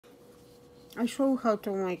I show how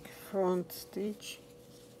to make front stitch.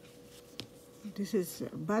 This is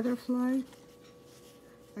a butterfly.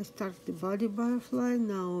 I start the body butterfly,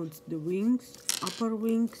 now it's the wings, upper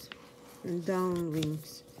wings and down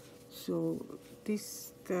wings. So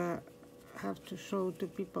this have to show to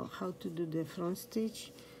people how to do the front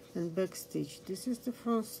stitch and back stitch. This is the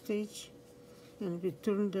front stitch, and we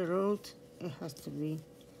turn the road, it has to be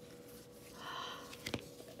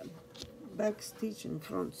back stitch and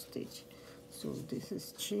front stitch. So this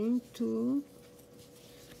is chain 2,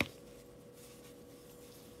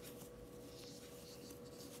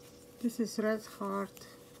 this is red heart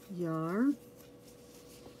yarn,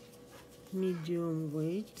 medium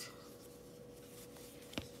weight,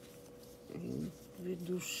 and we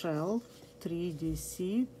do shell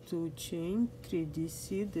 3DC, 2 chain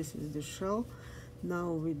 3DC. This is the shell.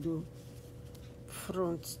 Now we do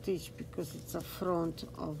front stitch because it's a front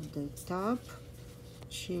of the top,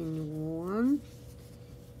 chain 1,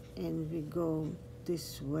 and we go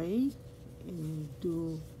this way and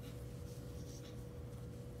do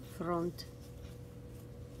front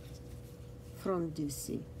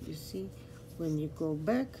DC. You see, when you go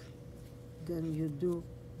back, then you do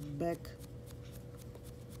back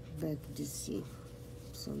DC.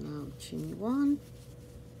 So now chain 1,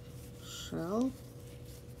 shell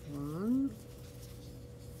 1,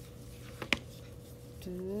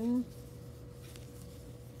 2,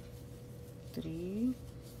 3,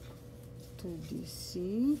 2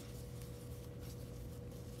 DC,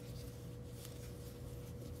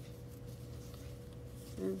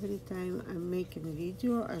 every time I'm making a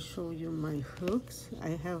video I show you my hooks. I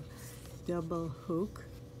have double hook.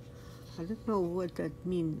 I don't know what that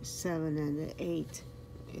means, 7 and 8.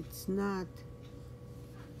 It's not,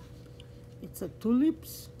 it's a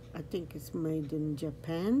tulips. I think it's made in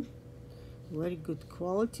Japan. Very good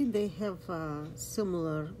quality. They have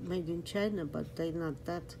similar made in China, but they're not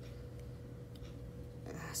that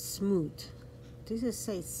smooth. This is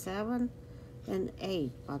say 7 and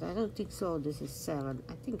 8, but I don't think so. This is 7.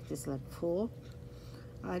 I think it is like 4.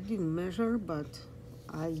 I didn't measure, but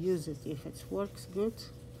I use it. If it works good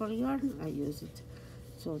for yarn, I use it.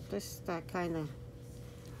 So this kind of,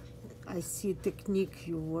 I see technique,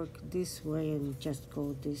 you work this way and just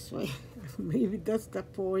go this way. Maybe that's the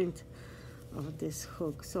point of this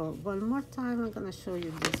hook. So one more time I'm gonna show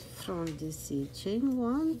you this front DC. Chain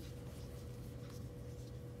 1,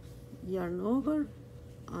 yarn over,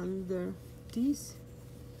 under this,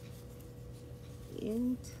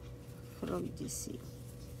 and front DC.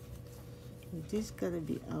 And this is gonna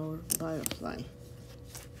be our butterfly.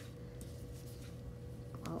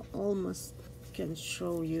 I almost can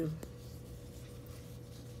show you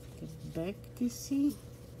the back DC.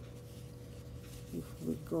 If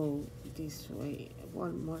we go this way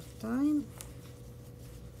one more time,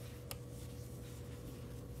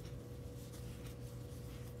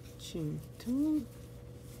 chain 2,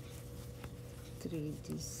 3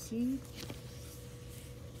 DC,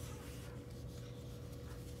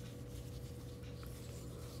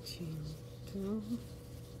 chain 2,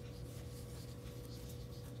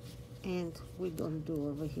 and we don't do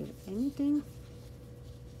over here anything.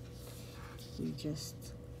 We just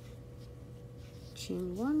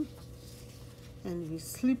chain 1 and we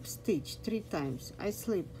slip stitch 3 times. I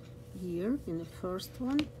slip here in the first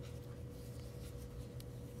one,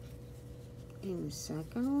 in the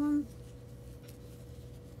second one,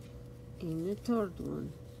 in the third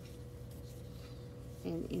one,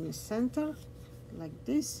 and in the center like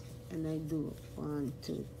this, and I do 1,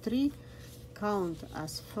 2, 3, count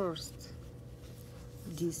as first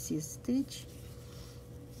DC stitch,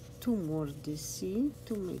 2 more DC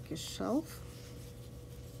to make a shelf,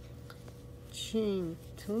 chain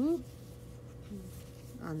 2,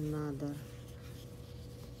 another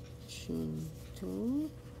chain 2,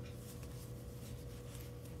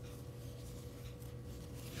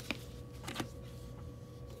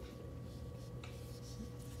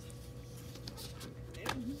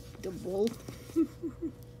 the ball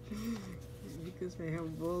because I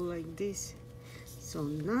have ball like this. So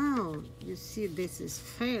now you see this is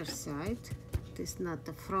fair side, this is not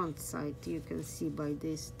the front side. You can see by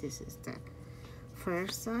this is the fair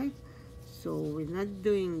side. So we're not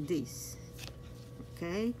doing this,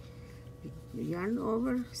 okay? We yarn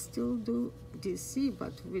over, still do DC,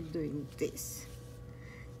 but we're doing this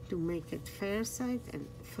to make it fair side and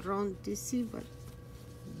front DC, but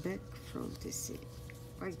back front DC,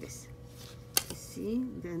 like this. You see,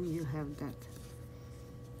 then you have that.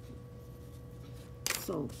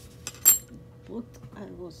 So what I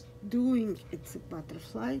was doing, it's a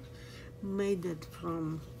butterfly, made it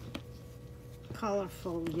from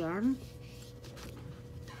colorful yarn,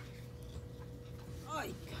 my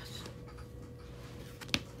gosh.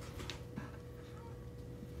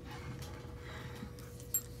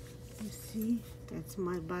 You see, that's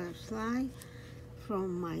my butterfly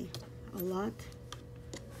from my a lot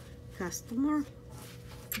customer.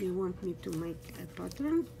 They want me to make a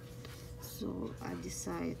pattern, so I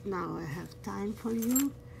decided now I have time for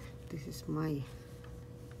you. This is my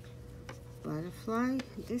butterfly.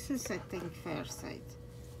 This is, I think, fair side.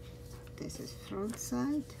 This is front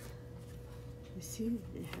side. You see,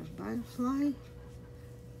 they have butterfly.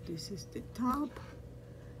 This is the top.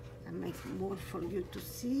 I make more for you to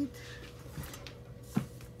see it.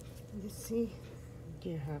 You see,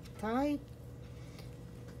 you have tie,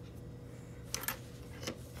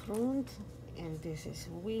 front, and this is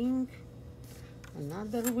wing,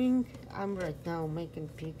 another wing. I'm right now making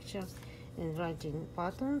pictures and writing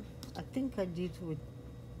pattern. I think I did with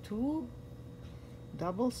two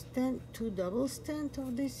double stand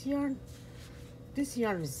of this yarn. This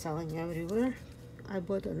yarn is selling everywhere. I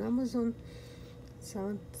bought on Amazon,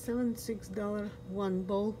 $6 one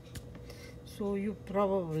ball. So you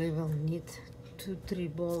probably will need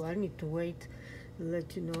 2-3 ball. I need to wait and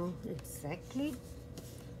let you know exactly.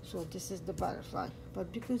 So this is the butterfly,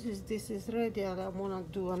 but because this is ready and I want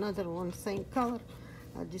to do another one same color,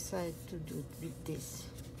 I decided to do it with this.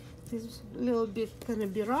 This is a little bit gonna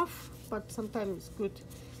be rough, but sometimes it's good.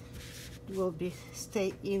 It will be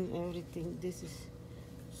stay in everything. This is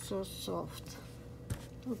so soft.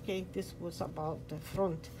 Okay, this was about the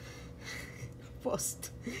front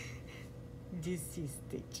post. This is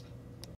stitch.